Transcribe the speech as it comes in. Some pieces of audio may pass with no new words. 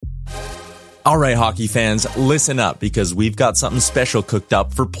All right, hockey fans, listen up because we've got something special cooked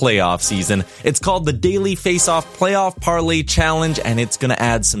up for playoff season. It's called the Daily Face-Off Playoff Parlay Challenge, and it's going to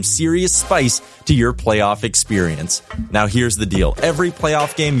add some serious spice to your playoff experience. Now, here's the deal. Every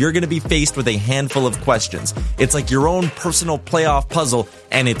playoff game, you're going to be faced with a handful of questions. It's like your own personal playoff puzzle,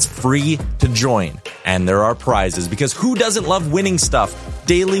 and it's free to join. And there are prizes, because who doesn't love winning stuff?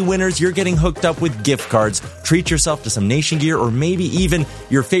 Daily winners, you're getting hooked up with gift cards. Treat yourself to some Nation gear or maybe even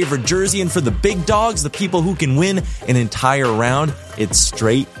your favorite jersey. And for the big dogs, the people who can win an entire round, it's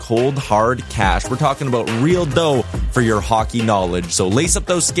straight, cold, hard cash. We're talking about real dough for your hockey knowledge. So lace up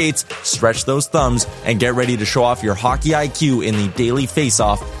those skates, stretch those thumbs, and get ready to show off your hockey IQ in the Daily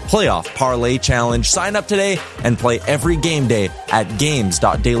Face-Off Playoff Parlay Challenge. Sign up today and play every game day at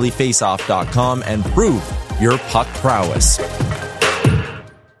games.dailyfaceoff.com and prove your puck prowess.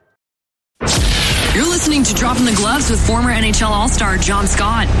 You're listening to Dropping the Gloves with former NHL All-Star John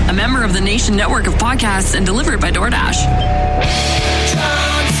Scott, a member of the Nation network of podcasts and delivered by DoorDash. John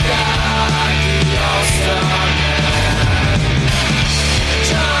Scott, the All-Star man.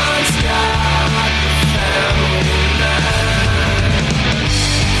 John Scott, the family man.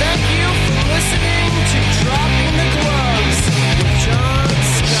 Thank you for listening to Dropping the Gloves with John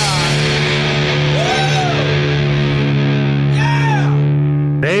Scott. Woo!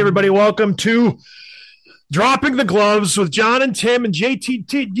 Yeah! Hey, everybody, welcome to Dropping the Gloves with John and Tim and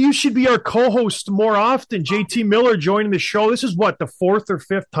JT. You should be our co-host more often. JT Miller joining the show. This is what, the fourth or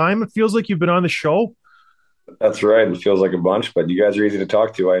fifth time it feels like you've been on the show? That's right. It feels like a bunch, but you guys are easy to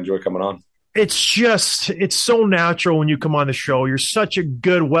talk to. I enjoy coming on. It's so natural when you come on the show. You're such a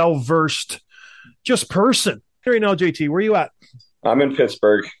good, well-versed just person. Right now, JT, where are you at? I'm in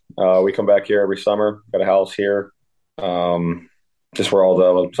Pittsburgh. We come back here every summer. Got a house here. Just where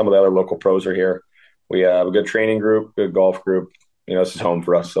some of the other local pros are here. We have a good training group, good golf group. You know, this is home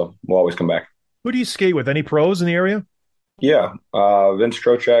for us, so we'll always come back. Who do you skate with? Any pros in the area? Yeah, Vince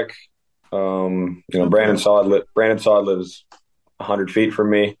Trocheck. Brandon Saad lives 100 feet from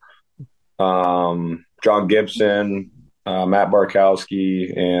me. John Gibson, Matt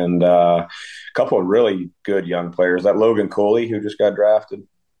Barkowski, and a couple of really good young players. That Logan Coley, who just got drafted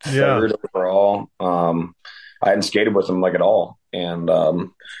third overall. I hadn't skated with him at all, and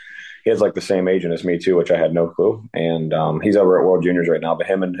he has the same agent as me too, which I had no clue. And he's over at World Juniors right now, but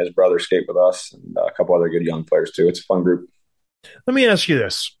him and his brother skate with us, and a couple other good young players too. It's a fun group. Let me ask you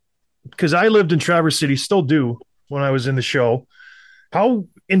this, because I lived in Traverse City, still do when I was in the show. How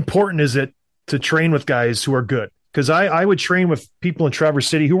important is it to train with guys who are good? Because I would train with people in Traverse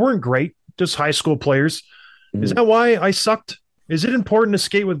City who weren't great, just high school players. Mm-hmm. Is that why I sucked? Is it important to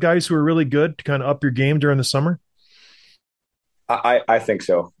skate with guys who are really good to kind of up your game during the summer? I think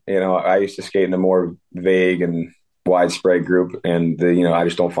so. I used to skate in a more vague and widespread group, and I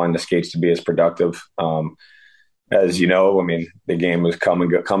just don't find the skates to be as productive. As you know, the game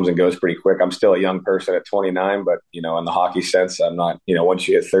comes and goes pretty quick. I'm still a young person at 29, but in the hockey sense, I'm not. Once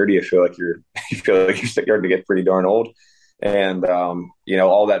you hit 30, you feel like you're starting to get pretty darn old, and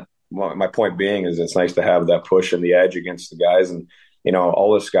all that. My point being is, it's nice to have that push and the edge against the guys, and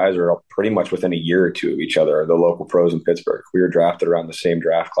all those guys are pretty much within a year or two of each other, the local pros in Pittsburgh. We were drafted around the same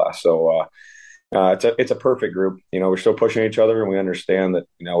draft class. So it's a perfect group. We're still pushing each other, and we understand that,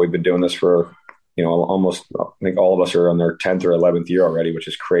 we've been doing this for, almost, I think all of us are on their 10th or 11th year already, which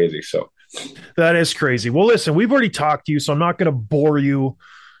is crazy. So that is crazy. Well, listen, we've already talked to you, so I'm not going to bore you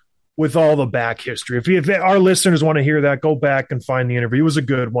with all the back history. If our listeners want to hear that, go back and find the interview. It was a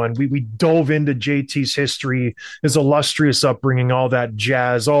good one. We dove into JT's history, his illustrious upbringing, all that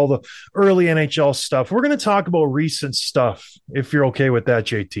jazz, all the early NHL stuff. We're going to talk about recent stuff, if you're okay with that,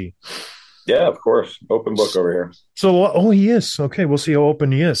 JT. Yeah, of course. Open book over here. So, he is. Okay, we'll see how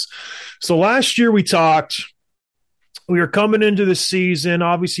open he is. So last year we talked. We were coming into the season.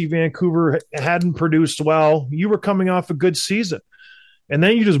 Obviously, Vancouver hadn't produced well. You were coming off a good season. And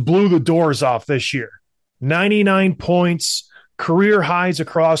then you just blew the doors off this year. 99 points, career highs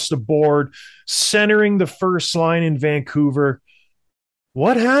across the board, centering the first line in Vancouver.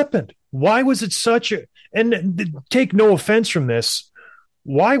 What happened? Why was it such a – and take no offense from this.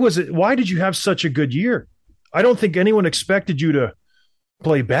 Why did you have such a good year? I don't think anyone expected you to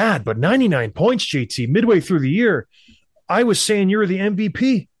play bad, but 99 points, JT, midway through the year. I was saying you're the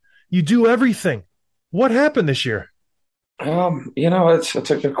MVP. You do everything. What happened this year? It's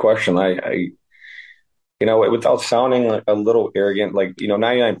a good question. I without sounding a little arrogant,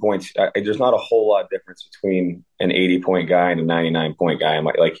 99 points, there's not a whole lot of difference between an 80-point guy and a 99-point guy.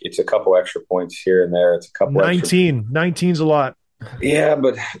 It's a couple extra points here and there. It's a couple 19. 19's a lot. Yeah,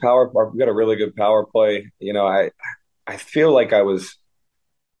 but we've got a really good power play. I feel like I was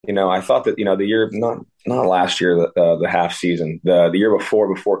I thought that, the year, not last year, the half season, the year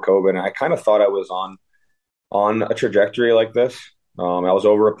before COVID, I kind of thought I was on a trajectory like this. I was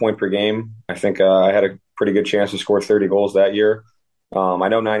over a point per game. I think I had a pretty good chance to score 30 goals that year. I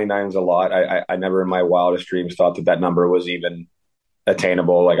know 99 is a lot. I never in my wildest dreams thought that number was even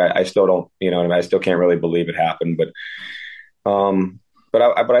attainable. Like I still don't, I still can't really believe it happened. But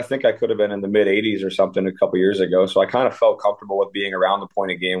I think I could have been in the mid 80s or something a couple years ago. So I kind of felt comfortable with being around the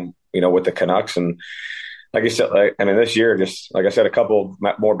point of game, with the Canucks. And like I said, this year, just like I said, a couple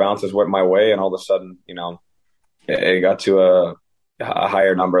more bounces went my way, and all of a sudden, it got to a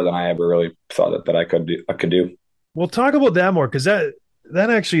higher number than I ever really thought that I could do. We'll talk about that more, because that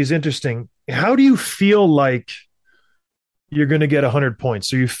actually is interesting. How do you feel like you're going to get 100 points?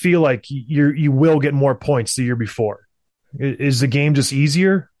 So you feel like you will get more points the year before? Is the game just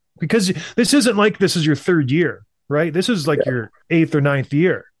easier? Because this isn't like this is your third year, right? This is like your eighth or ninth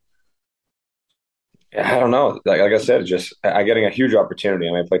year. I don't know. Like I said, I'm getting a huge opportunity.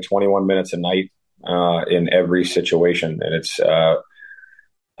 I play 21 minutes a night in every situation, and it's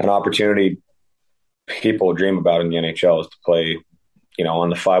an opportunity people dream about in the NHL is to play,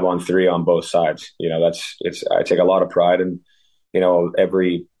 on the 5-on-3 on both sides. I take a lot of pride in,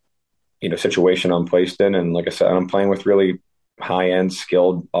 every situation I'm placed in. And like I said, I'm playing with really high end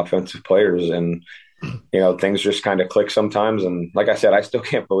skilled offensive players, and, things just kind of click sometimes. And like I said, I still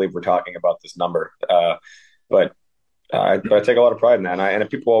can't believe we're talking about this number. But I take a lot of pride in that. And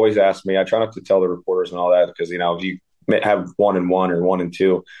people always ask me, I try not to tell the reporters and all that, because, if you have 1-1 or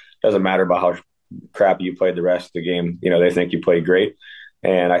 1-2, it doesn't matter about how crappy you played the rest of the game. They think you played great.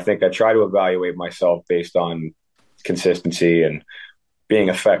 And I think I try to evaluate myself based on consistency and being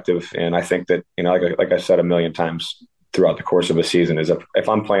effective. And I think that, like I said a million times throughout the course of a season, is if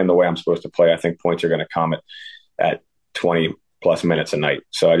I'm playing the way I'm supposed to play, I think points are going to come at 20 plus minutes a night.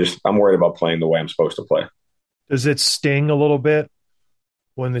 So I'm worried about playing the way I'm supposed to play. Does it sting a little bit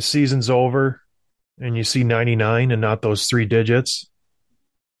when the season's over and you see 99 and not those 3 digits?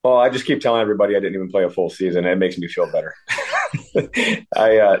 Well, I just keep telling everybody I didn't even play a full season. It makes me feel better.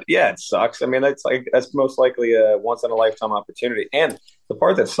 It sucks. That's most likely a once in a lifetime opportunity. And the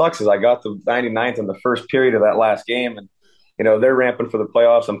part that sucks is I got the 99th in the first period of that last game, and they're ramping for the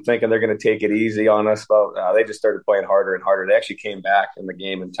playoffs. I'm thinking they're going to take it easy on us, but they just started playing harder and harder. They actually came back in the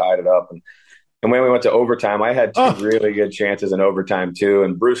game and tied it up. And when we went to overtime, I had 2 really good chances in overtime too.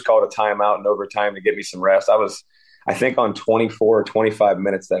 And Bruce called a timeout in overtime to get me some rest. I think on 24 or 25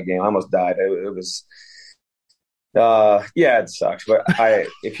 minutes that game, I almost died. It was, it sucks. But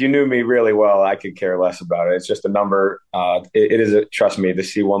if you knew me really well, I could care less about it. It's just a number. Trust me, to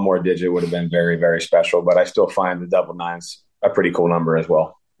see one more digit would have been very, very special. But I still find the double nines a pretty cool number as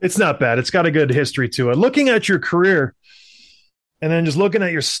well. It's not bad. It's got a good history to it. Looking at your career, and then just looking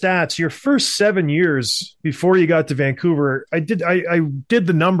at your stats, your first 7 years before you got to Vancouver, I did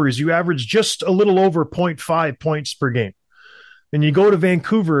the numbers. You averaged just a little over 0.5 points per game. And you go to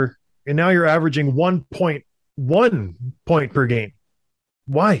Vancouver, and now you're averaging 1.1 point per game.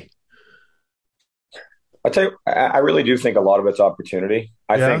 Why? I'll tell you, I really do think a lot of it's opportunity.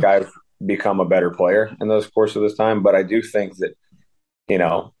 I think I've become a better player in the course of this time, but I do think that, when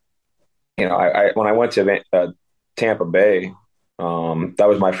I went to Tampa Bay, that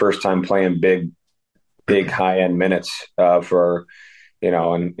was my first time playing big high end minutes for,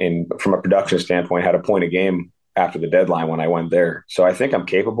 and from a production standpoint, had a point a game after the deadline when I went there. So I think I'm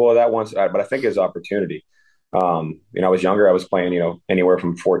capable of that once, but I think it's opportunity. I was younger. I was playing, anywhere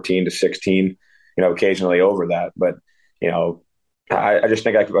from 14 to 16, occasionally over that. But, I just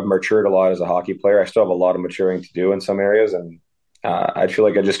think I've matured a lot as a hockey player. I still have a lot of maturing to do in some areas. And I feel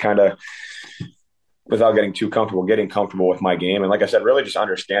like I just kind of, without getting too comfortable, getting comfortable with my game. And like I said, really just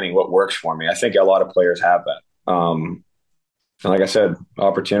understanding what works for me. I think a lot of players have that. And like I said,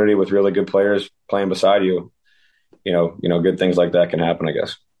 opportunity with really good players playing beside you, good things like that can happen, I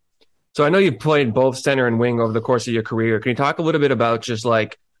guess. So I know you've played both center and wing over the course of your career. Can you talk a little bit about just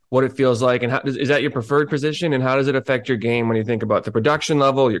like what it feels like, and is that your preferred position, and how does it affect your game when you think about the production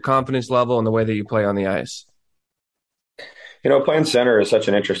level, your confidence level, and the way that you play on the ice? Playing center is such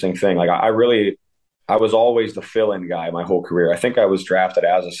an interesting thing. Like I was always the fill-in guy my whole career. I think I was drafted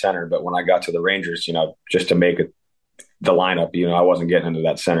as a center, but when I got to the Rangers, just to make the lineup, I wasn't getting into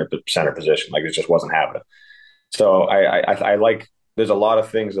that center position. Like it just wasn't happening. So I like, there's a lot of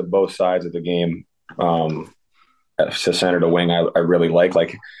things at both sides of the game, to center to wing. I really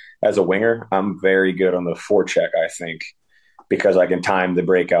like as a winger, I'm very good on the forecheck, I think, because I can time the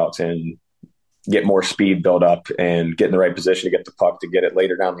breakouts and get more speed build up and get in the right position to get the puck to get it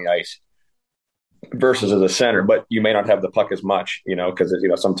later down the ice. versus as a center, but you may not have the puck as much, because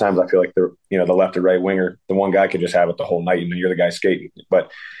sometimes I feel like the left or right winger, the one guy could just have it the whole night, and you're the guy skating.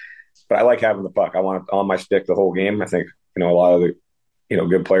 But I like having the puck. I want it on my stick the whole game. I think a lot of the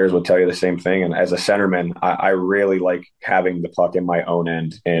good players will tell you the same thing. And as a centerman, I really like having the puck in my own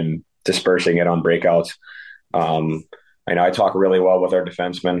end and dispersing it on breakouts. I know I talk really well with our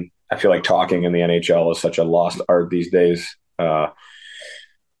defensemen. I feel like talking in the NHL is such a lost art these days.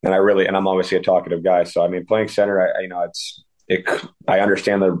 And I'm obviously a talkative guy. So, I mean, playing center, I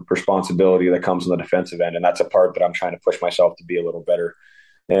understand the responsibility that comes on the defensive end. And that's a part that I'm trying to push myself to be a little better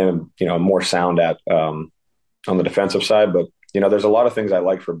and, more sound at on the defensive side. But, there's a lot of things I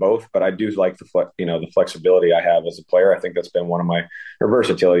like for both, but I do like the flexibility I have as a player. I think that's been one of my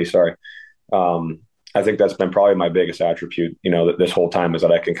versatility. Sorry. I think that's been probably my biggest attribute, this whole time, is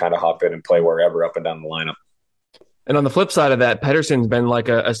that I can kind of hop in and play wherever up and down the lineup. And on the flip side of that, Pettersson's been like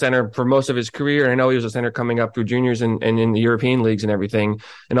a center for most of his career. I know he was a center coming up through juniors and in the European leagues and everything.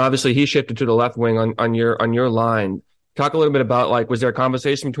 And obviously he shifted to the left wing on your line. Talk a little bit about, was there a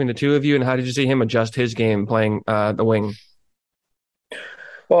conversation between the two of you, and how did you see him adjust his game playing the wing?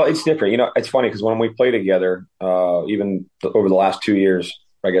 Well, it's different. It's funny because when we play together, even over the last 2 years,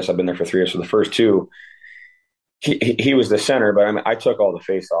 I guess I've been there for 3 years. So the first two, he was the center, but I took all the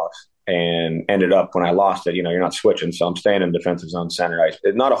face-offs and ended up, when I lost it, you're not switching. So I'm staying in defensive zone center.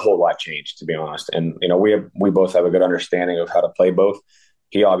 Not a whole lot changed, to be honest. And, we both have a good understanding of how to play both.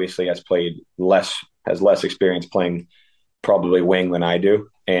 He obviously has less experience playing probably wing than I do.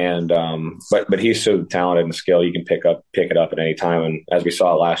 And, but he's so talented and skilled, he can pick it up at any time. And as we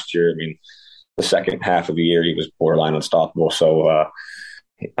saw last year, the second half of the year, he was borderline unstoppable. So,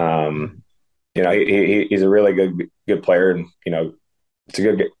 he's a really good player, and it's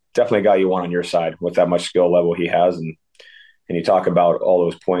definitely a guy you want on your side with that much skill level he has. And you talk about all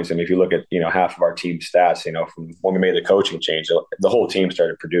those points, and if you look at half of our team stats, from when we made the coaching change, the whole team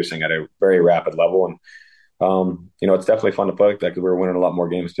started producing at a very rapid level. And it's definitely fun to play like that because we're winning a lot more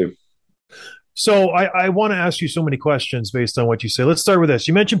games too. So I want to ask you so many questions based on what you say. Let's start with this.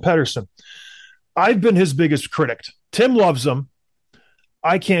 You mentioned Pettersson. I've been his biggest critic. Tim loves him.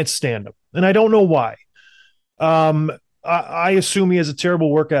 I can't stand him, and I don't know why. I assume he has a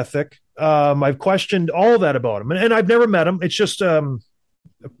terrible work ethic. I've questioned all of that about him, and I've never met him. It's just a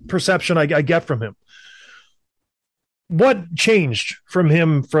perception I get from him. What changed from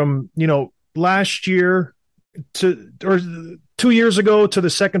him from last year or 2 years ago to the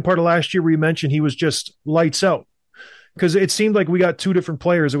second part of last year where you mentioned he was just lights out? Because it seemed like we got two different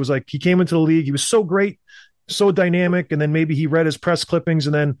players. It was like he came into the league, he was so great, so dynamic, and then maybe he read his press clippings,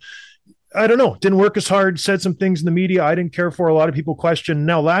 and then I don't know, didn't work as hard, said some things in the media I didn't care for. A lot of people questioned.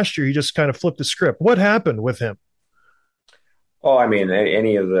 Now last year he just kind of flipped the script. What happened with him? Oh,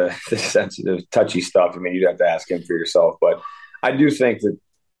 any of the sensitive, touchy stuff, you'd have to ask him for yourself. But I do think that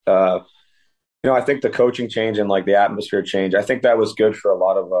I think the coaching change and like the atmosphere change, I think that was good for a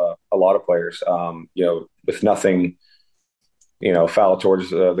lot of players. With nothing foul towards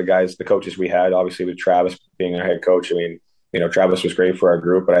the coaches we had, obviously with Travis being our head coach. Travis was great for our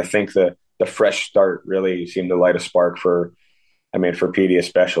group, but I think the fresh start really seemed to light a spark for Petey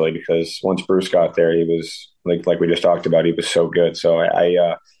especially, because once Bruce got there, he was like we just talked about, he was so good. So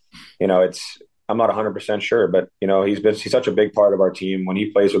I'm not 100% sure, but he's such a big part of our team when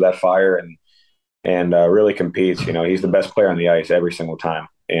he plays with that fire and really competes. He's the best player on the ice every single time,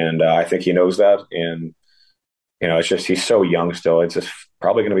 and I think he knows that. And it's just he's so young still. It's just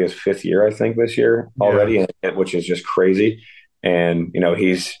probably going to be his 5th year, I think, this year already, which is just crazy. And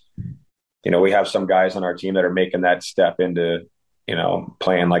we have some guys on our team that are making that step into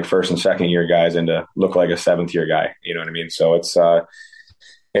playing like first and second year guys into look like a 7th year guy. You know what I mean? So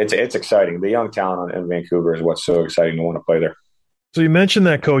it's exciting. The young talent in Vancouver is what's so exciting to want to play there. So you mentioned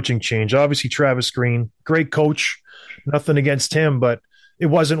that coaching change. Obviously, Travis Green, great coach. Nothing against him, but it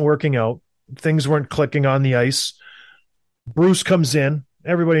wasn't working out. Things weren't clicking on the ice. Bruce comes in.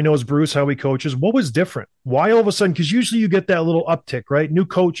 Everybody knows Bruce, how he coaches. What was different? Why all of a sudden? Because usually you get that little uptick, right? New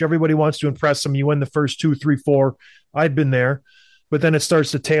coach, everybody wants to impress them. You win the first 2, 3, 4. I'd been there. But then it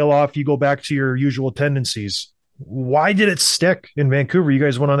starts to tail off. You go back to your usual tendencies. Why did it stick in Vancouver? You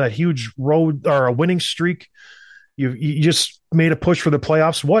guys went on that huge road or a winning streak. You just made a push for the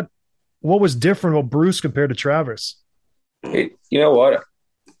playoffs. What was different about Bruce compared to Travis? You know what?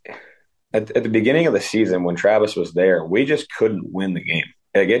 At the beginning of the season, when Travis was there, we just couldn't win the game.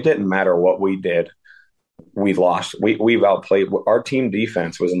 Like, it didn't matter what we did. We lost. We've outplayed. Our team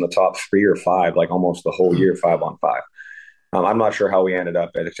defense was in the top 3 or 5, like almost the whole year, 5-on-5. I'm not sure how we ended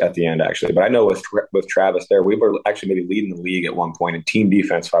up at the end, actually. But I know with Travis there, we were actually maybe leading the league at one point in team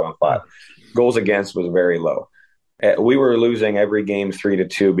defense 5-on-5. goals against was very low. We were losing every game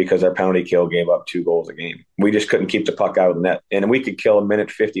 3-2 because our penalty kill gave up 2 goals a game. We just couldn't keep the puck out of the net. And we could kill a minute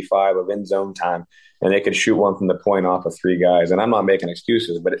 55 of in zone time, and they could shoot one from the point off of 3 guys. And I'm not making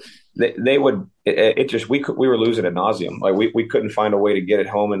excuses, but they would, we were losing ad nauseum. Like we couldn't find a way to get it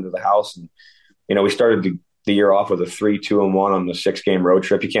home into the house. And, we started the year off with a 3-2-1 on the 6-game road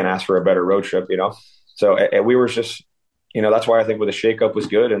trip. You can't ask for a better road trip, So we were just, that's why I think with the shakeup was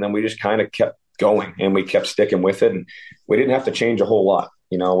good. And then we just kind of kept going and we kept sticking with it, and we didn't have to change a whole lot.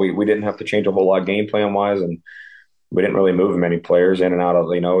 We didn't have to change a whole lot game plan wise, and we didn't really move many players in and out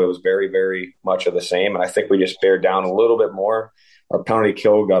of, it was very, very much of the same. And I think we just bared down a little bit more. Our penalty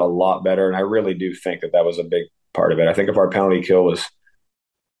kill got a lot better. And I really do think that was a big part of it. I think if our penalty kill was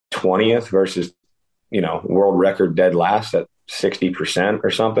 20th versus, world record dead last at 60%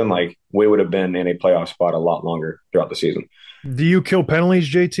 or something, like we would have been in a playoff spot a lot longer throughout the season. Do you kill penalties,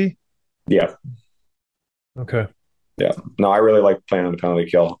 JT? Yeah. Okay. Yeah. No, I really like playing on the penalty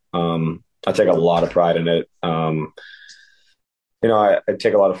kill. I take a lot of pride in it. I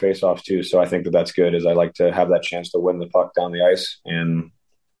take a lot of face-offs too, so I think that's good. Is I like to have that chance to win the puck down the ice, and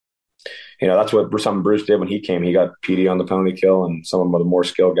that's what something Bruce did when he came. He got PD on the penalty kill, and some of the more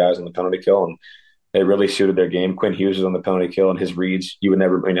skilled guys on the penalty kill, and it really suited their game. Quinn Hughes was on the penalty kill, and his reads, you would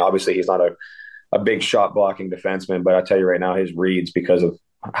never. Obviously he's not a big shot blocking defenseman, but I tell you right now, his reads, because of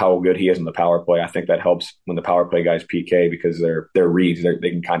how good he is in the power play, I think that helps when the power play guys PK, because their reads, they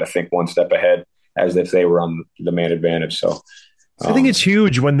can kind of think one step ahead as if they were on the man advantage. So I think it's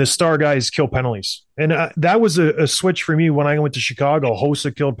huge when the star guys kill penalties. And that was a switch for me when I went to Chicago.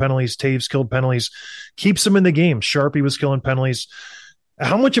 Hossa killed penalties, Taves killed penalties, keeps them in the game. Sharpie was killing penalties.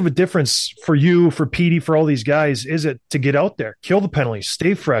 How much of a difference for you, for PD, for all these guys is it to get out there, kill the penalties,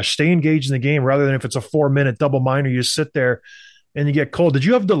 stay fresh, stay engaged in the game, rather than if it's a 4-minute double minor, you just sit there and you get cold? Did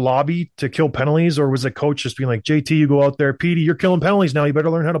you have the lobby to kill penalties, or was the coach just being like, JT, you go out there, PD, you're killing penalties now, you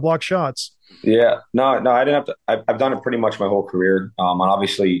better learn how to block shots? Yeah, no, I didn't have to. I've done it pretty much my whole career. And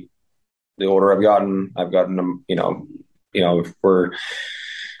obviously, the older I've gotten them, for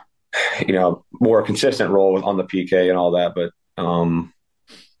more consistent role on the PK and all that. But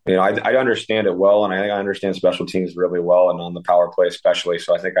I understand it well, and I think I understand special teams really well, and on the power play especially.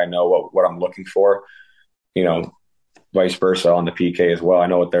 So I think I know what I'm looking for. Vice versa on the PK as well. I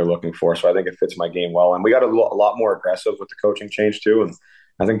know what they're looking for, so I think it fits my game well. And we got a lot more aggressive with the coaching change too, and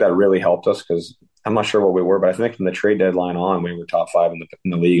I think that really helped us, because I'm not sure what we were, but I think from the trade deadline on, we were top 5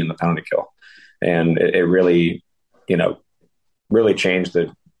 in the league in the penalty kill, and it really, really changed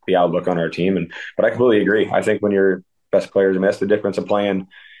the outlook on our team. But I completely agree. I think when your best players, that's the difference of playing,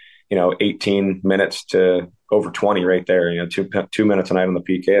 18 minutes to over 20 right there. 2 minutes a night on the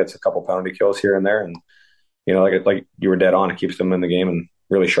PK. It's a couple penalty kills here and there, and like you were dead on. It keeps them in the game and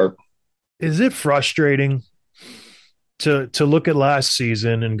really sharp. Is it frustrating to look at last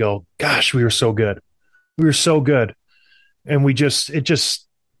season and go, gosh, we were so good. We were so good. And we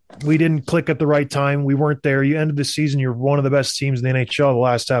didn't click at the right time. We weren't there. You ended the season, you're one of the best teams in the NHL the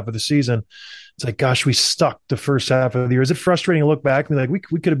last half of the season. It's like, gosh, we stuck the first half of the year. Is it frustrating to look back and be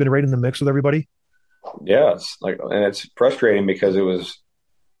like, we could have been right in the mix with everybody? Yeah, and it's frustrating because it was,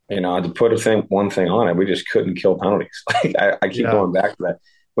 to put one thing on it, we just couldn't kill penalties. I keep going back to that.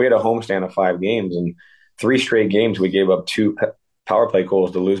 We had a homestand of 5 games, and 3 straight games we gave up 2 power play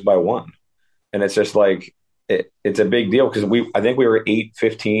goals to lose by 1. And it's just like, it's a big deal, because I think we were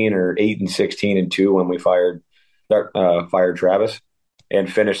 8-15 or 8-16-2 when we fired Travis,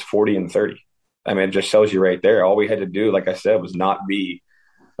 and finished 40-30. I mean, it just tells you right there. All we had to do, like I said, was not be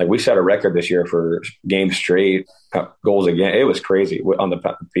like, we set a record this year for games straight, goals again. It was crazy on the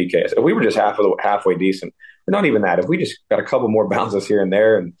PKs. If we were just halfway decent, or not even that, if we just got a couple more bounces here and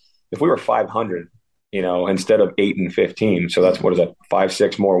there, and if we were 500, instead of 8-15, so that's, what is that,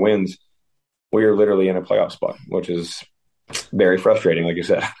 5-6 more wins, we are literally in a playoff spot, which is very frustrating, like you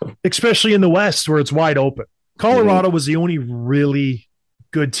said. Especially in the West, where it's wide open. Colorado was the only really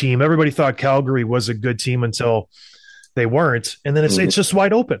good team. Everybody thought Calgary was a good team until they weren't. And then it's just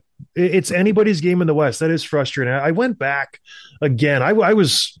wide open. It's anybody's game in the West. That is frustrating. I went back again. I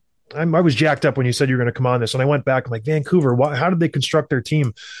was jacked up when you said you were going to come on this. And I went back, I'm like, Vancouver, how did they construct their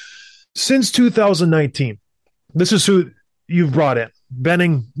team? Since 2019, this is who you've brought in.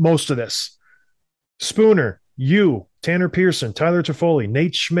 Benning, most of this. Spooner, you, Tanner Pearson, Tyler Toffoli,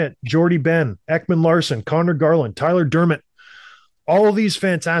 Nate Schmidt, Jordy Ben, Ekman Larson, Connor Garland, Tyler Dermott. All of these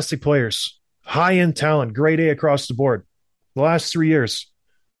fantastic players. High-end talent, grade A across the board. The last 3 years,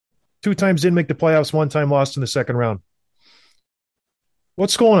 2 times didn't make the playoffs, 1 time lost in the second round.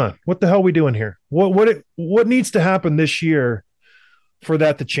 What's going on? What the hell are we doing here? What needs to happen this year for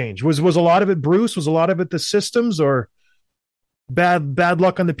that to change? Was a lot of it Bruce? Was a lot of it the systems, or bad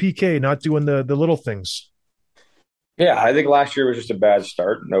luck on the PK, not doing the little things? Yeah, I think last year was just a bad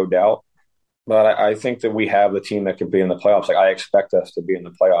start, no doubt. But I think that we have the team that could be in the playoffs. Like, I expect us to be in the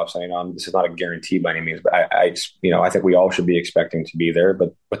playoffs. I mean, this is not a guarantee by any means, but I think we all should be expecting to be there.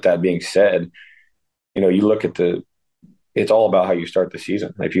 But with that being said, you look at it's all about how you start the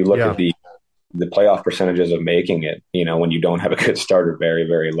season. If you look at the playoff percentages of making it, when you don't have a good start, are very,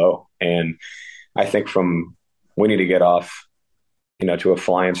 very low. And I think we need to get off, to a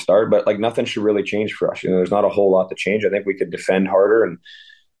flying start, but like nothing should really change for us. There's not a whole lot to change. I think we could defend harder, and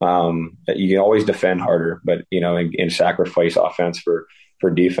you can always defend harder, but and sacrifice offense for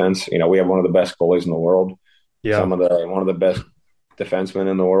defense. We have one of the best goalies in the world, one of the best defensemen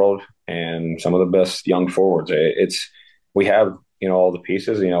in the world, and some of the best young forwards. We have all the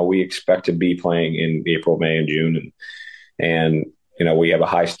pieces. We expect to be playing in April, May, and June, and we have a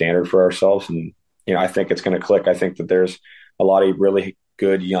high standard for ourselves, and I think it's going to click. I think that there's a lot of really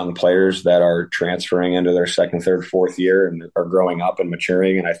good young players that are transferring into their second, third, fourth year and are growing up and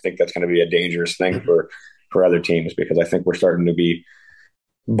maturing. And I think that's going to be a dangerous thing for other teams, because I think we're starting to be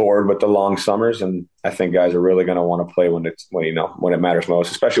bored with the long summers. And I think guys are really going to want to play when it matters most,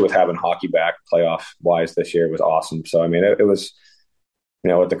 especially with having hockey back playoff wise this year. It was awesome. So, I mean, it was,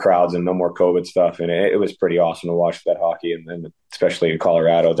 with the crowds and no more COVID stuff. And it was pretty awesome to watch that hockey. And then especially in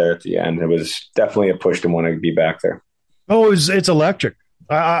Colorado there at the end, it was definitely a push to want to be back there. Oh, it's electric.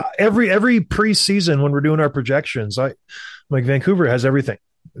 Every preseason when we're doing our projections, Vancouver has everything.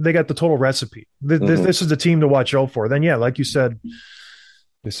 They got the total recipe. This is the team to watch out for. Then, like you said,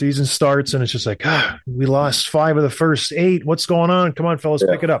 the season starts and it's just like, we lost 5 of the first 8. What's going on? Come on, fellas,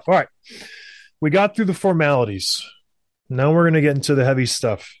 pick it up. All right. We got through the formalities. Now we're going to get into the heavy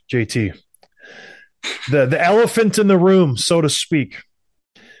stuff, JT. The elephant in the room, so to speak.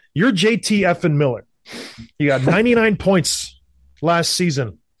 You're JT effing Miller. You got 99 points last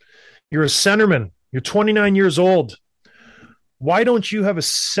season. You're a centerman. You're 29 years old. Why don't you have a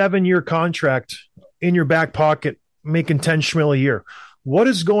 7-year contract in your back pocket making 10 schmil a year? What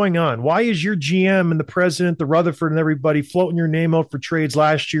is going on? Why is your GM and the president, the Rutherford and everybody floating your name out for trades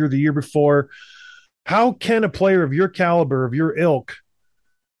last year, the year before? How can a player of your caliber, of your ilk,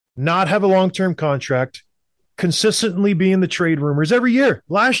 not have a long-term contract, consistently be in the trade rumors every year?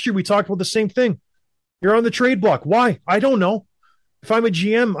 Last year, we talked about the same thing. You're on the trade block. Why? I don't know. If I'm a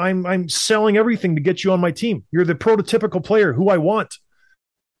GM, I'm selling everything to get you on my team. You're the prototypical player who I want.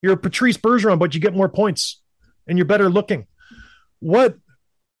 You're a Patrice Bergeron, but you get more points and you're better looking. What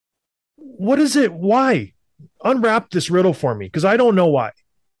is it? Why? Unwrap this riddle for me, because I don't know why.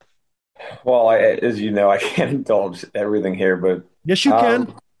 Well, as you know, I can't indulge everything here, but yes, you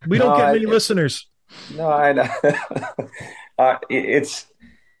can. We don't get many listeners. No, I know. It's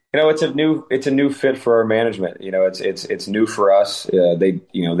a new fit for our management. It's new for us. They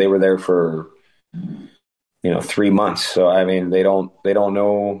were there for 3 months, so I mean they don't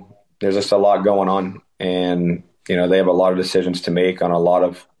know. There's just a lot going on, and they have a lot of decisions to make on a lot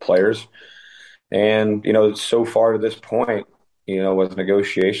of players, and so far to this point, with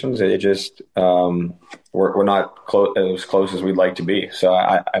negotiations, it just we're not as close as we'd like to be. So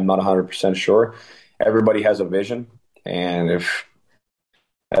I'm not 100% sure. Everybody has a vision, and if,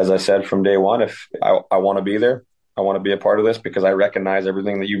 as I said from day one, if I want to be there, I want to be a part of this, because I recognize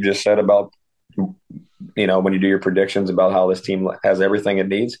everything that you've just said about, when you do your predictions about how this team has everything it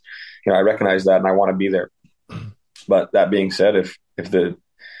needs. I recognize that, and I want to be there. But that being said, if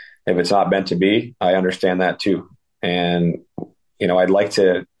it's not meant to be, I understand that too. And I'd like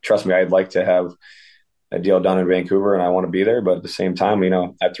to have a deal done in Vancouver, and I want to be there. But at the same time, I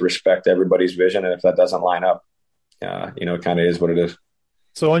have to respect everybody's vision, and if that doesn't line up, it kind of is what it is.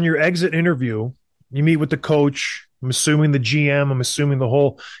 So on your exit interview, you meet with the coach. I'm assuming the GM. I'm assuming the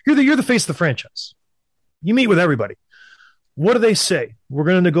whole. You're the face of the franchise. You meet with everybody. What do they say? We're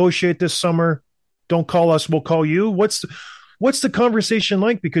going to negotiate this summer. Don't call us. We'll call you. What's the conversation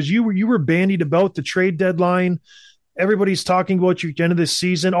like? Because you were bandied about the trade deadline. Everybody's talking about you at the end of this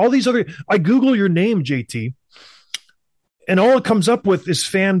season. All these other. I Google your name, JT, and all it comes up with is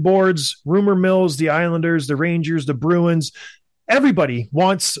fan boards, rumor mills, the Islanders, the Rangers, the Bruins. Everybody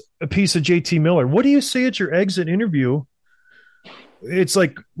wants a piece of JT Miller. What do you say at your exit interview? It's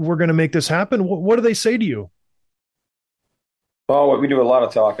like, we're going to make this happen. What do they say to you? Well, we do a lot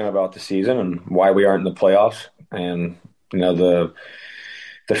of talking about the season and why we aren't in the playoffs, and the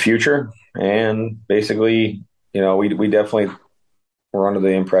future. And basically, we definitely were under the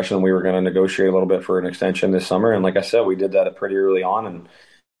impression we were going to negotiate a little bit for an extension this summer. And like I said, we did that pretty early on,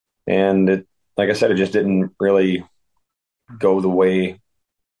 and it, like I said, it just didn't really go the way,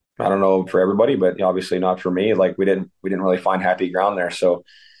 I don't know for everybody, but obviously not for me. Like we didn't really find happy ground there. So,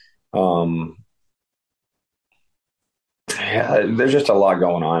 yeah, there's just a lot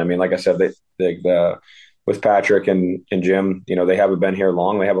going on. I mean, like I said, with Patrick and Jim, they haven't been here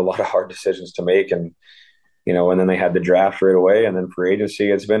long. They have a lot of hard decisions to make, and and then they had the draft right away, and then free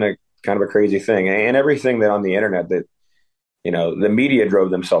agency. It's been a kind of a crazy thing, and everything that on the internet that the media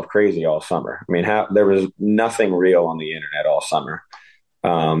drove themselves crazy all summer. I mean, there was nothing real on the internet all summer.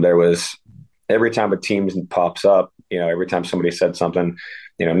 There was every time a team pops up, every time somebody said something,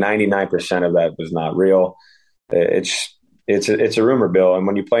 99% of that was not real. It's a rumor, Bill. And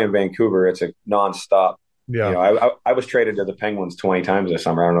when you play in Vancouver, it's a nonstop. Yeah. I was traded to the Penguins 20 times this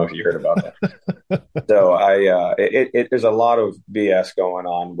summer. I don't know if you heard about that. So there's a lot of BS going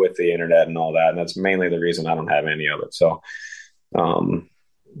on with the internet and all that. And that's mainly the reason I don't have any of it. So,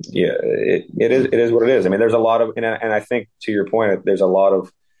 it is what it is. I mean, there's a lot of, and I think to your point, there's a lot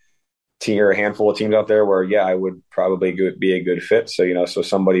of a handful of teams out there where, I would probably be a good fit. So, so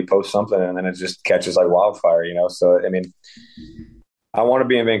somebody posts something and then it just catches like wildfire, So, I mean, I want to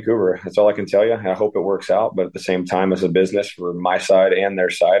be in Vancouver. That's all I can tell you. I hope it works out, but at the same time, it's a business for my side and their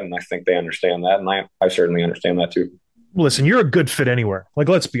side. And I think they understand that. And I certainly understand that too. Listen, you're a good fit anywhere. Like,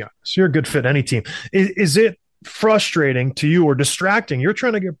 let's be honest. You're a good fit any team. Is it frustrating to you or distracting? You're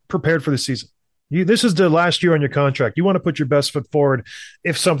trying to get prepared for the season. This is the last year on your contract. You want to put your best foot forward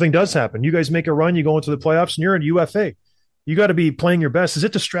if something does happen. You guys make a run, you go into the playoffs, and you're in UFA. You got to be playing your best. Is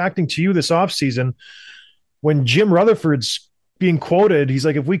it distracting to you this offseason when Jim Rutherford's being quoted? He's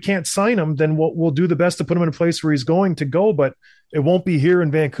like, if we can't sign him, then we'll do the best to put him in a place where he's going to go, but it won't be here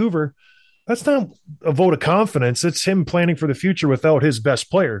in Vancouver. That's not a vote of confidence. It's him planning for the future without his best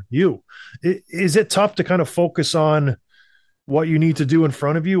player, you. Is it tough to kind of focus on what you need to do in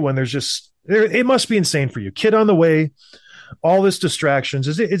front of you when there's just – it must be insane for you. Kid on the way, all this distractions.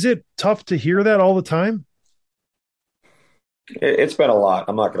 Is it tough to hear that all the time? It's been a lot.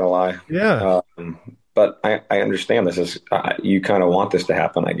 I'm not going to lie. Yeah. But I understand this is you kind of want this to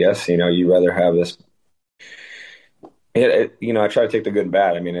happen, I guess. You rather have this. I try to take the good and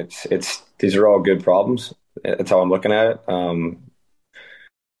bad. I mean, these are all good problems. That's how I'm looking at it.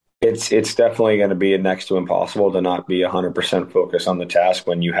 It's definitely going to be next to impossible to not be 100% focused on the task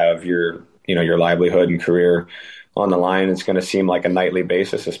when you have your livelihood and career on the line. It's going to seem like a nightly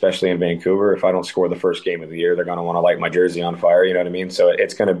basis, especially in Vancouver. If I don't score the first game of the year, they're going to want to light my jersey on fire. You know what I mean? So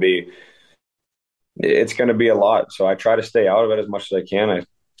it's going to be a lot. So I try to stay out of it as much as I can. I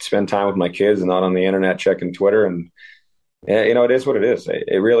spend time with my kids and not on the internet checking Twitter. And, it is what it is.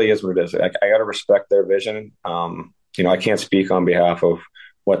 It really is what it is. I got to respect their vision. I can't speak on behalf of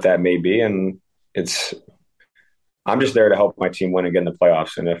what that may be. And I'm just there to help my team win and get in the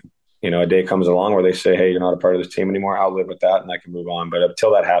playoffs. And if, a day comes along where they say, hey, you're not a part of this team anymore, I'll live with that and I can move on. But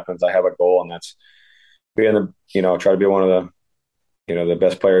until that happens, I have a goal, and that's try to be one of the, the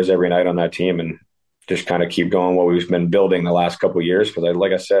best players every night on that team and just kind of keep going what we've been building the last couple of years. Cause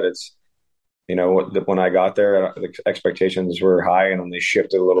like I said, it's, when I got there, the expectations were high, and then they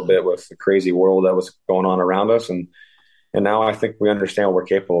shifted a little bit with the crazy world that was going on around us. And now I think we understand what we're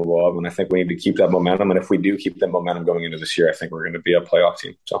capable of, and I think we need to keep that momentum. And if we do keep that momentum going into this year, I think we're going to be a playoff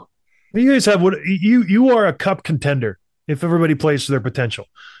team. So you guys have you are a cup contender if everybody plays to their potential.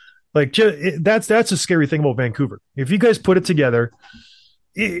 Like that's a scary thing about Vancouver. If you guys put it together,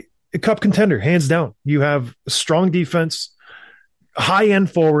 a cup contender, hands down. You have a strong defense, high end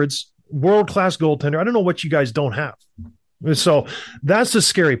forwards, world class goaltender. I don't know what you guys don't have. So that's the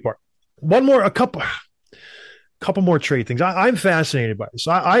scary part. A couple more trade things. I'm fascinated by this.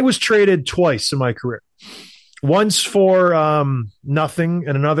 I was traded twice in my career. Once for nothing,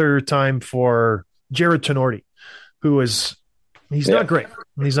 and another time for Jared Tenorti, he's not great.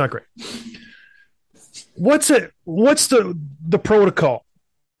 He's not great. What's the protocol?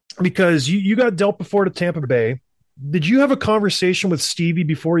 Because you got dealt before to Tampa Bay. Did you have a conversation with Stevie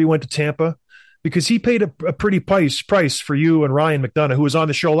before you went to Tampa? Because he paid a pretty price for you and Ryan McDonough, who was on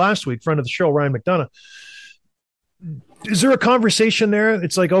the show last week, friend of the show, Ryan McDonough. Is there a conversation there?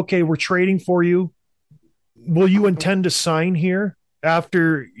 It's like, okay, we're trading for you. Will you intend to sign here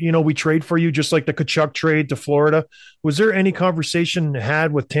after, we trade for you, just like the Tkachuk trade to Florida? Was there any conversation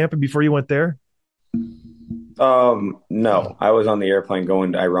had with Tampa before you went there? No, I was on the airplane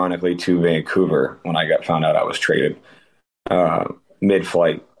going, ironically, to Vancouver when I found out I was traded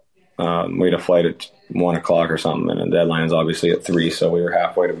mid-flight. We had a flight at 1:00 or something, and the deadline is obviously at 3. So we were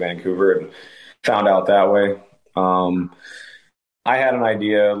halfway to Vancouver and found out that way. I had an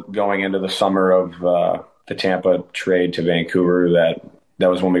idea going into the summer of the Tampa trade to Vancouver that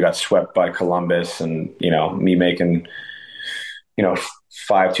was when we got swept by Columbus, and me making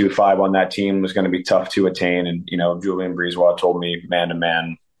 5-2-5 on that team was going to be tough to attain. And, Julian Breezewell told me man to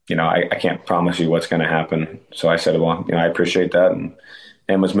man, I can't promise you what's going to happen. So I said, well, I appreciate that.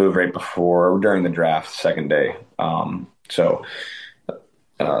 And was moved right during the draft, second day. So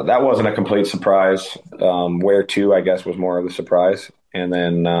that wasn't a complete surprise. Where to, I guess, was more of a surprise. And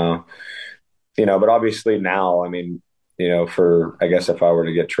then, but obviously now, I guess if I were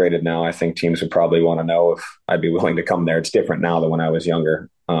to get traded now, I think teams would probably want to know if I'd be willing to come there. It's different now than when I was younger.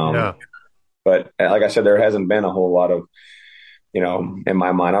 Yeah. But like I said, there hasn't been a whole lot of, in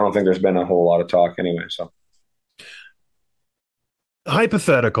my mind, I don't think there's been a whole lot of talk anyway. So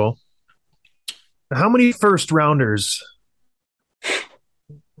hypothetical, how many first rounders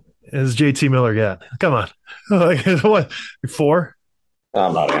is JT Miller get? Come on. What, 4?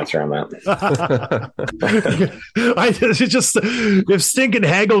 I'm not answering that. If stinking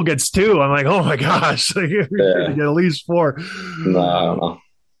Hagel gets 2, I'm like, oh my gosh, you're gonna get at least 4. No, I don't know.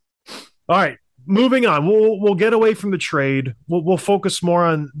 All right, moving on. We'll get away from the trade. We'll focus more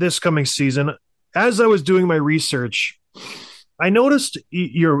on this coming season. As I was doing my research, I noticed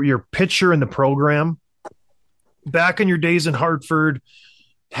your picture in the program back in your days in Hartford.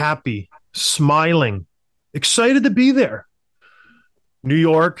 Happy, smiling, excited to be there. New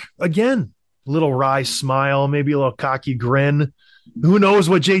York, again, a little wry smile, maybe a little cocky grin. Who knows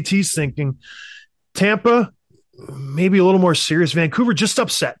what JT's thinking? Tampa, maybe a little more serious. Vancouver, just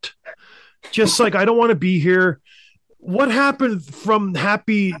upset. Just like, I don't want to be here. What happened from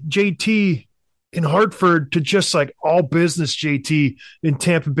happy JT in Hartford to just like all business JT in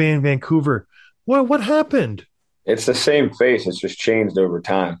Tampa Bay and Vancouver? What happened? It's the same face. It's just changed over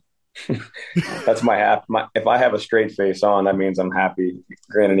time. That's my if I have a straight face on, that means I'm happy,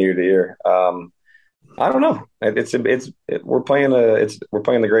 grinning ear to ear. I don't know. We're playing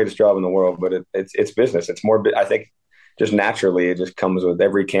the greatest job in the world, but it's business. It's more. I think just naturally, it just comes with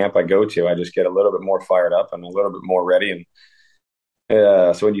every camp I go to. I just get a little bit more fired up and a little bit more ready.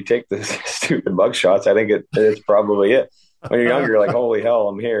 And so when you take the stupid mug shots, I think it's probably it. When you're younger, you're like, holy hell,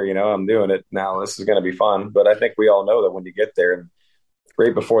 I'm here. I'm doing it now. This is going to be fun. But I think we all know that when you get there and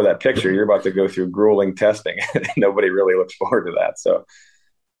right before that picture, you're about to go through grueling testing. Nobody really looks forward to that.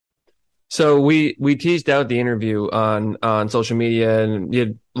 So we teased out the interview on social media, and you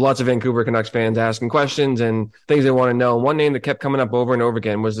had lots of Vancouver Canucks fans asking questions and things they want to know. One name that kept coming up over and over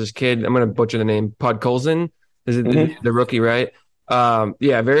again was this kid. I'm going to butcher the name. Podkolzin. Is it the rookie, right?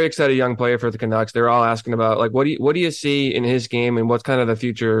 Very excited young player for the Canucks. They're all asking about like what do you see in his game and what's kind of the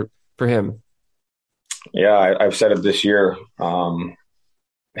future for him? Yeah, I've said it this year.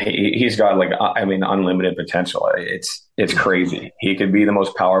 He's got unlimited potential. It's crazy. He could be the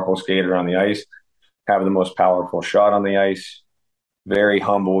most powerful skater on the ice, have the most powerful shot on the ice. Very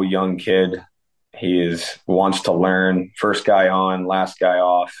humble young kid. He wants to learn. First guy on, last guy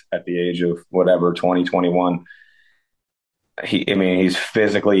off at the age of 20, 21. He's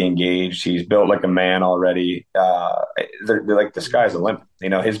physically engaged. He's built like a man already. They're like the sky's the limit.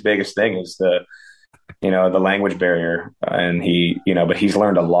 His biggest thing is the language barrier, and but he's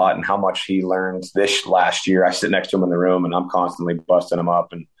learned a lot, and how much he learned this last year. I sit next to him in the room and I'm constantly busting him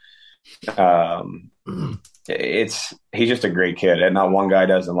up, and he's just a great kid, and not one guy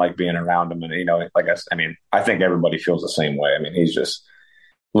doesn't like being around him. And I think everybody feels the same way. He's just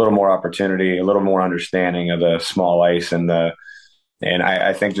a little more opportunity, a little more understanding of the small ice, and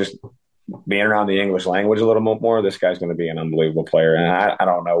I think just being around the English language a little more, this guy's going to be an unbelievable player. And I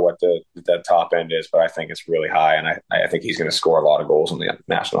don't know what the top end is, but I think it's really high. And I think he's going to score a lot of goals in the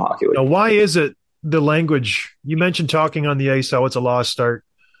National Hockey League. Now, why is it the language? You mentioned talking on the ice, how it's a lost start.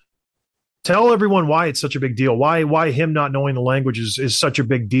 Tell everyone why it's such a big deal. Why him not knowing the language is such a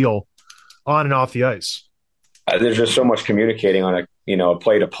big deal on and off the ice. There's just so much communicating on a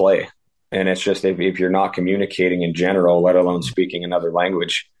play to play. And it's just, if you're not communicating in general, let alone speaking another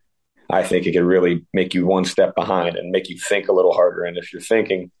language, I think it could really make you one step behind and make you think a little harder. And if you're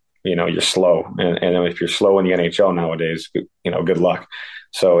thinking, you're slow. And if you're slow in the NHL nowadays, good luck.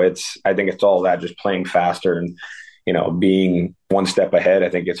 So I think it's all that, just playing faster and, being one step ahead. I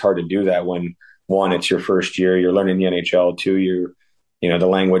think it's hard to do that when, one, it's your first year, you're learning the NHL, two, the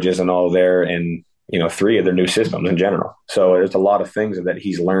language isn't all there, and, three, they're new systems in general. So there's a lot of things that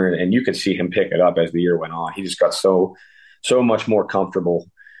he's learned, and you could see him pick it up as the year went on. He just got so much more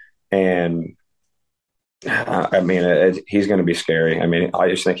comfortable. And he's going to be scary. I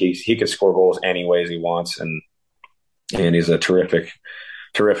just think he could score goals any ways he wants, and he's a terrific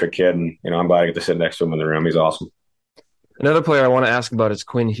kid. And I'm glad I get to sit next to him in the room. He's awesome. Another player I want to ask about is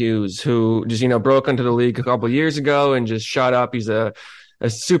Quinn Hughes, who just broke into the league a couple of years ago and just shot up. He's a a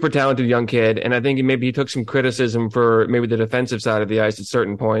super talented young kid. And I think maybe he took some criticism for maybe the defensive side of the ice at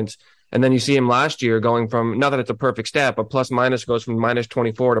certain points. And then you see him last year going from, not that it's a perfect stat, but plus minus goes from minus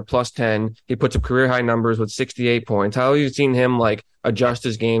 24 to plus 10. He puts up career high numbers with 68 points. How have you seen him like adjust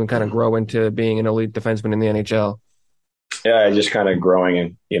his game, kind of grow into being an elite defenseman in the NHL? Yeah, just kind of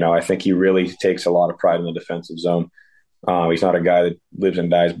growing. And, I think he really takes a lot of pride in the defensive zone. He's not a guy that lives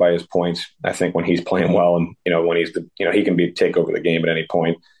and dies by his points. I think when he's playing well and, when he's he can take over the game at any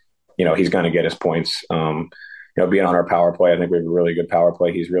point, he's going to get his points. Being on our power play, I think we have a really good power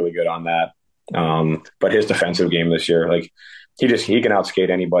play. He's really good on that. But his defensive game this year, he can outskate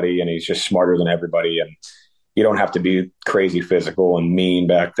anybody, and he's just smarter than everybody. And you don't have to be crazy physical and mean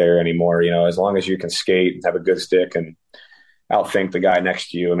back there anymore. As long as you can skate and have a good stick and outthink the guy next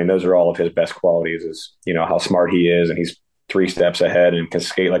to you. I mean, those are all of his best qualities is, how smart he is. And he's 3 steps ahead and can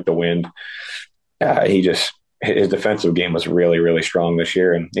skate like the wind. His defensive game was really, really strong this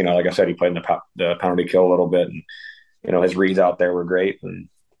year. And, like I said, he played in the penalty kill a little bit, and, his reads out there were great. And,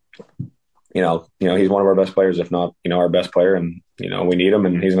 he's one of our best players, if not, our best player. And, we need him.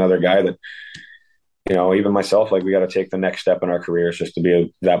 And he's another guy that, even myself, we got to take the next step in our careers just to be a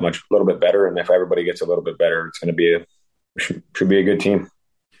little bit better. And if everybody gets a little bit better, it's going to be should be a good team.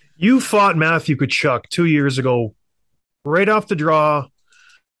 You fought Matthew Tkachuk 2 years ago, right off the draw.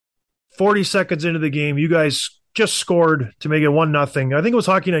 40 seconds into the game, you guys just scored to make it 1-0. I think it was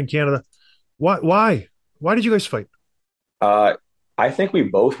Hockey Night in Canada. Why? Why did you guys fight? I think we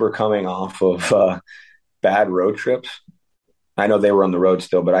both were coming off of bad road trips. I know they were on the road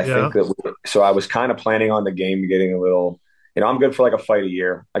still, but I think that so I was kind of planning on the game getting a little, I'm good for a fight a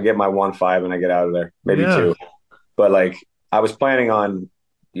year. I get my 1-5 and I get out of there, maybe 2. But I was planning on,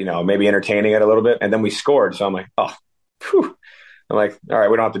 maybe entertaining it a little bit, and then we scored. So I'm like, oh, phew. I'm like, all right,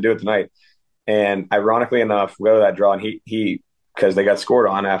 we don't have to do it tonight. And ironically enough, we go to that draw, and he because they got scored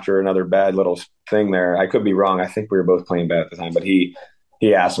on after another bad little thing there. I could be wrong. I think we were both playing bad at the time, but he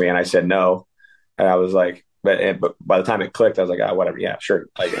asked me, and I said no. And I was like, but by the time it clicked, I was like, whatever, yeah, sure.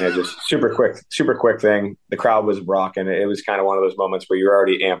 And it was just super quick thing. The crowd was rocking. It was kind of one of those moments where you're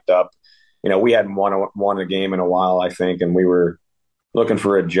already amped up. We hadn't won a game in a while, I think, and we were looking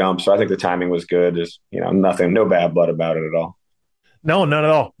for a jump. So I think the timing was good. Just, no bad blood about it at all. No, not at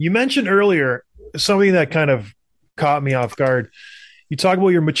all. You mentioned earlier something that kind of caught me off guard. You talk about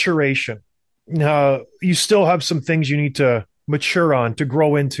your maturation. You still have some things you need to mature on, to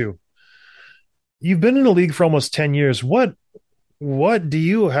grow into. You've been in the league for almost 10 years. What do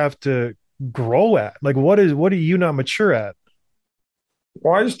you have to grow at? What are you not mature at?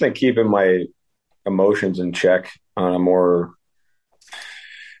 Well, I just think keeping my emotions in check on a more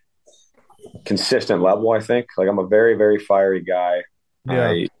consistent level, I think. I'm a very, very fiery guy.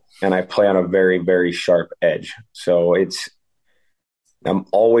 Yeah. And I play on a very, very sharp edge. So I'm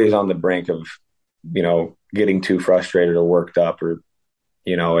always on the brink of, getting too frustrated or worked up, or,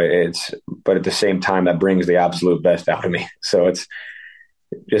 but at the same time, that brings the absolute best out of me. So it's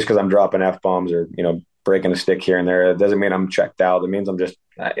just because I'm dropping F-bombs or, breaking a stick here and there, it doesn't mean I'm checked out. It means I'm just,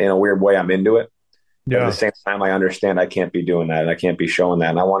 in a weird way, I'm into it. Yeah. But at the same time, I understand I can't be doing that, and I can't be showing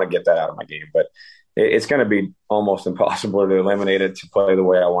that, and I want to get that out of my game. But it's going to be almost impossible to eliminate it to play the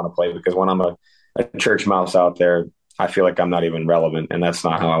way I want to play, because when I'm a church mouse out there, I feel like I'm not even relevant, and that's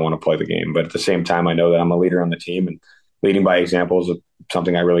not how I want to play the game. But at the same time, I know that I'm a leader on the team, and leading by example is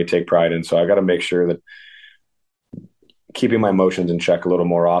something I really take pride in. So I got to make sure that keeping my emotions in check a little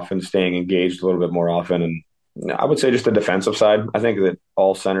more often, staying engaged a little bit more often. And I would say just the defensive side. I think that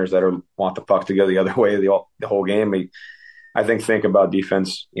all centers that want the puck to go the other way the whole game, I think about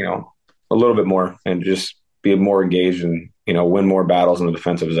defense, a little bit more, and just be more engaged and, win more battles in the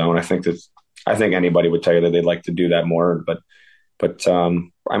defensive zone. I think anybody would tell you that they'd like to do that more, but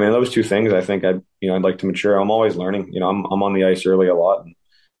those two things, I think I'd like to mature. I'm always learning, I'm on the ice early a lot. And,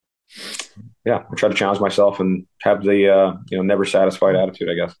 yeah, I try to challenge myself and have the never satisfied attitude,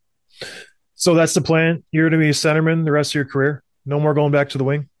 I guess. So that's the plan. You're going to be a centerman the rest of your career. No more going back to the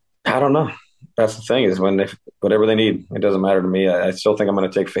wing. I don't know. That's the thing, is whatever they need, it doesn't matter to me. I still think I'm going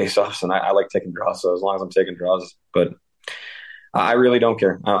to take faceoffs, and I like taking draws. So as long as I'm taking draws, but I really don't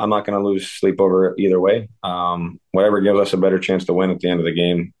care. I'm not going to lose sleep over it either way. Whatever gives us a better chance to win at the end of the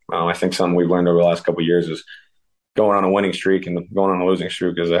game. I think something we've learned over the last couple of years is going on a winning streak and going on a losing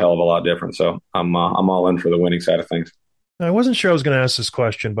streak is a hell of a lot different. So I'm all in for the winning side of things. I wasn't sure I was going to ask this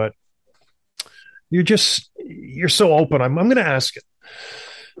question, but you're so open. I'm going to ask it.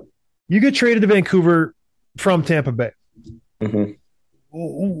 You get traded to Vancouver from Tampa Bay.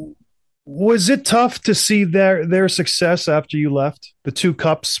 Mm-hmm. Was it tough to see their success after you left? The 2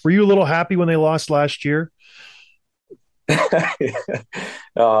 cups. Were you a little happy when they lost last year?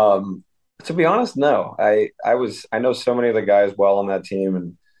 To be honest, no. I know so many of the guys well on that team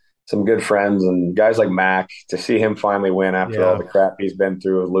and some good friends and guys like Mac. To see him finally win after all the crap he's been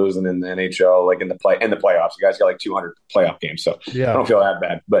through, losing in the NHL, like in the playoffs. The guy's got like 200 playoff games, so I don't feel that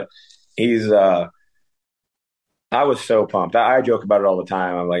bad. But he's I was so pumped. I joke about it all the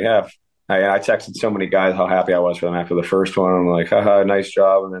time. I'm like, yeah. I texted so many guys how happy I was for them after the first one. I'm like, haha, nice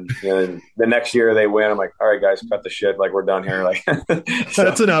job. And then the next year they win. I'm like, all right, guys, cut the shit. Like, we're done here. Like, so,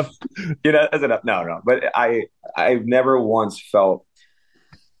 that's enough. That's enough. No. But I've never once felt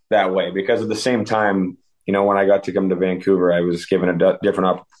that way because at the same time, when I got to come to Vancouver, I was given a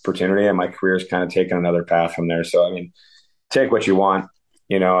different opportunity and my career's kind of taken another path from there. So, I mean, take what you want.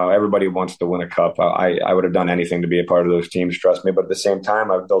 Everybody wants to win a cup. I would have done anything to be a part of those teams, trust me. But at the same time,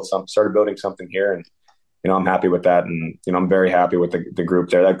 I've started building something here, and I'm happy with that. And I'm very happy with the group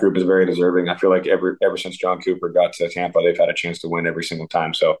there. That group is very deserving. I feel like ever since John Cooper got to Tampa, they've had a chance to win every single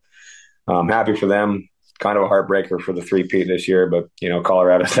time. So I'm happy for them. Kind of a heartbreaker for the three-peat this year, but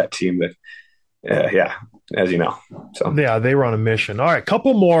Colorado's that team that, as you know. So yeah, they were on a mission. All right,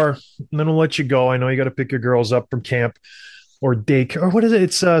 couple more, and then we'll let you go. I know you got to pick your girls up from camp. Or daycare, or what is it?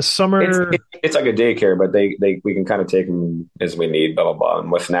 It's summer. It's like a daycare, but we can kind of take them as we need, blah blah blah.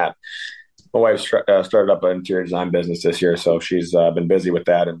 And with that, my wife started up an interior design business this year, so she's been busy with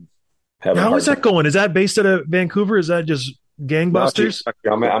that. And how is that going? Is that based out of Vancouver? Is that just gangbusters?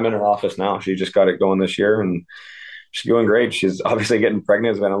 No, I'm in her office now. She just got it going this year, and she's doing great. She's obviously getting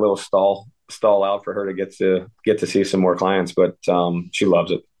pregnant. It's been a little stall out for her to get to see some more clients, but she loves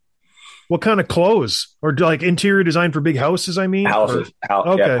it. What kind of clothes or like interior design for big houses? I mean, houses.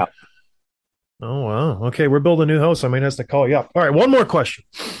 Okay. Yeah. Oh wow. Okay, we're building a new house. I might have to call you up. All right, one more question,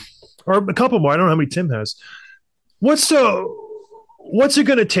 or a couple more. I don't know how many Tim has. What's it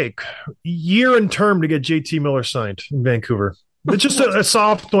going to take year and term to get JT Miller signed in Vancouver? It's just a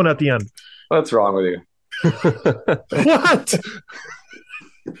soft one at the end. What's wrong with you? What?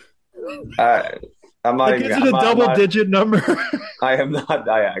 I'm not. Is it a double-digit number? I am not.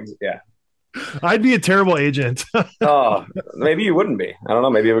 Yeah. I'd be a terrible agent. Oh, maybe you wouldn't be. I don't know.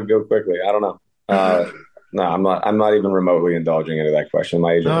 Maybe it would go quickly. I don't know. No, I'm not even remotely indulging into that question.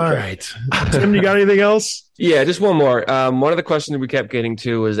 My agent. All right. Tim, you got anything else? Yeah, just one more. One of the questions we kept getting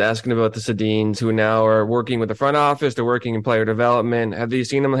to was asking about the Sedins, who now are working with the front office. They're working in player development. Have you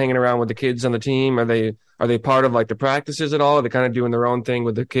seen them hanging around with the kids on the team? Are they part of like the practices at all? Are they kind of doing their own thing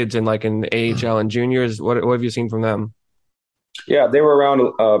with the kids in the AHL and juniors? What have you seen from them? Yeah, they were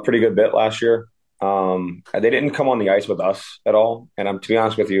around a pretty good bit last year. They didn't come on the ice with us at all. And to be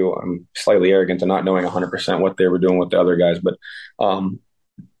honest with you, I'm slightly arrogant to not knowing 100% what they were doing with the other guys. But,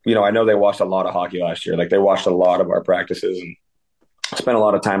 I know they watched a lot of hockey last year. Like they watched a lot of our practices and spent a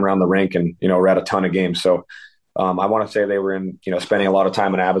lot of time around the rink and, we're at a ton of games. So I want to say they were spending a lot of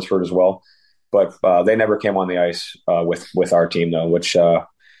time in Abbotsford as well. But they never came on the ice with our team, though, which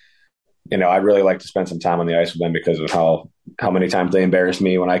I'd really like to spend some time on the ice with them because of how many times they embarrassed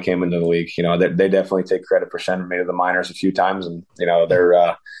me when I came into the league. They definitely take credit for sending me to the minors a few times, and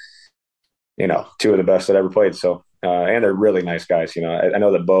they're two of the best that ever played. So and they're really nice guys. I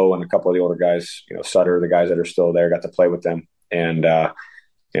know that Bo and a couple of the older guys, Sutter, the guys that are still there, got to play with them, and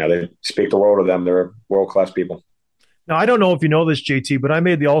they speak the world of them. They're world-class people. Now, I don't know if you know this, JT, but I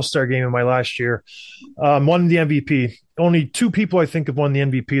made the All-Star game in my last year. Won the MVP. Only two people I think have won the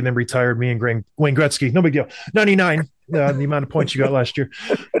MVP and then retired, me and Wayne Gretzky. No big deal. 99, the amount of points you got last year.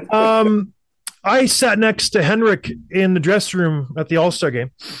 I sat next to Henrik in the dressing room at the All-Star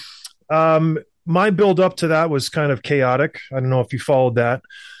game. My build up to that was kind of chaotic. I don't know if you followed that.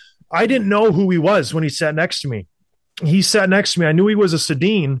 I didn't know who he was when he sat next to me. He sat next to me. I knew he was a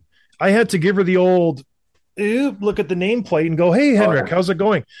Sedin. I had to give her the old look at the nameplate and go, "Hey, Henrik, how's it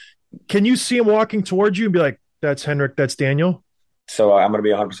going?" Can you see him walking towards you and be like, "That's Henrik, that's Daniel"? So I'm going to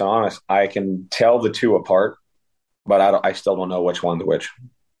be 100% honest. I can tell the two apart, but I still don't know which one's which.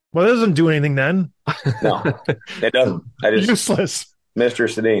 Well, it doesn't do anything then. No, it doesn't. Useless. Mr.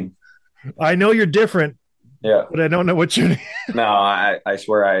 Sedin. I know you're different. Yeah. But I don't know what you No, I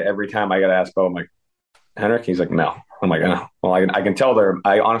swear every time I got to ask Bo, I'm like, "Henrik?" He's like, "No." I'm like, "Oh." Well, I can tell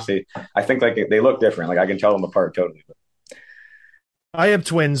I think like they look different. Like I can tell them apart totally. I have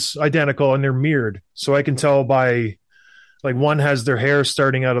twins identical and they're mirrored. So I can tell by like one has their hair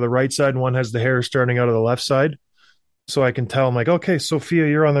starting out of the right side and one has the hair starting out of the left side. So I can tell them like, "Okay, Sophia,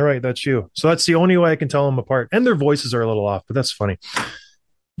 you're on the right. That's you." So that's the only way I can tell them apart. And their voices are a little off, but that's funny.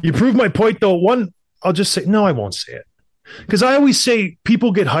 You prove my point though. One, I'll just say, no, I won't say it. Because I always say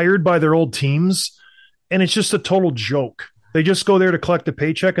people get hired by their old teams and it's just a total joke. They just go there to collect a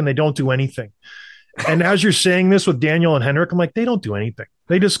paycheck and they don't do anything. And as you're saying this with Daniel and Henrik, I'm like, they don't do anything.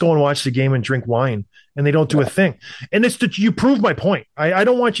 They just go and watch the game and drink wine, and they don't do a thing. And it's that you prove my point. I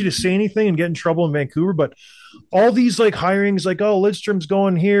don't want you to say anything and get in trouble in Vancouver, but all these like hirings, like, oh, Lidstrom's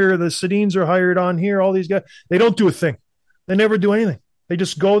going here, the Sedins are hired on here, all these guys, they don't do a thing. They never do anything. They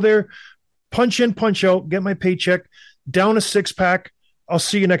just go there, punch in, punch out, get my paycheck, down a 6-pack. I'll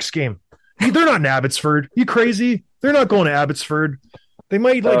see you next game. They're not in Abbotsford. You crazy? They're not going to Abbotsford. They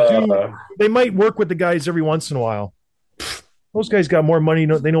might they might work with the guys every once in a while. Those guys got more money.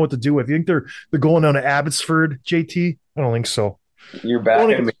 They know what to do with. You think they're going down to Abbotsford, JT? I don't think so. You're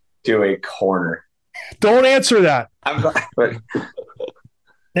backing me to a corner. Don't answer that. I'm not, but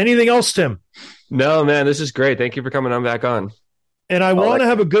Anything else, Tim? No, man, this is great. Thank you for coming on back on. And I want to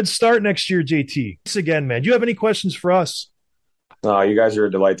have a good start next year, JT. Thanks again, man. Do you have any questions for us? No, you guys are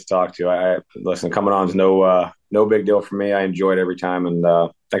a delight to talk to. I listen, coming on is no big deal for me. I enjoy it every time,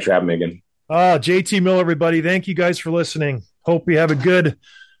 and thanks for having me again. JT Miller, everybody. Thank you guys for listening. Hope you have a good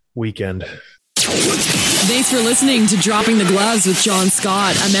weekend. Thanks for listening to Dropping the Gloves with John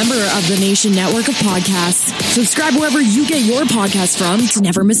Scott, a member of the Nation Network of Podcasts. Subscribe wherever you get your podcasts from to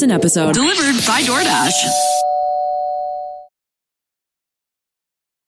never miss an episode. Delivered by DoorDash.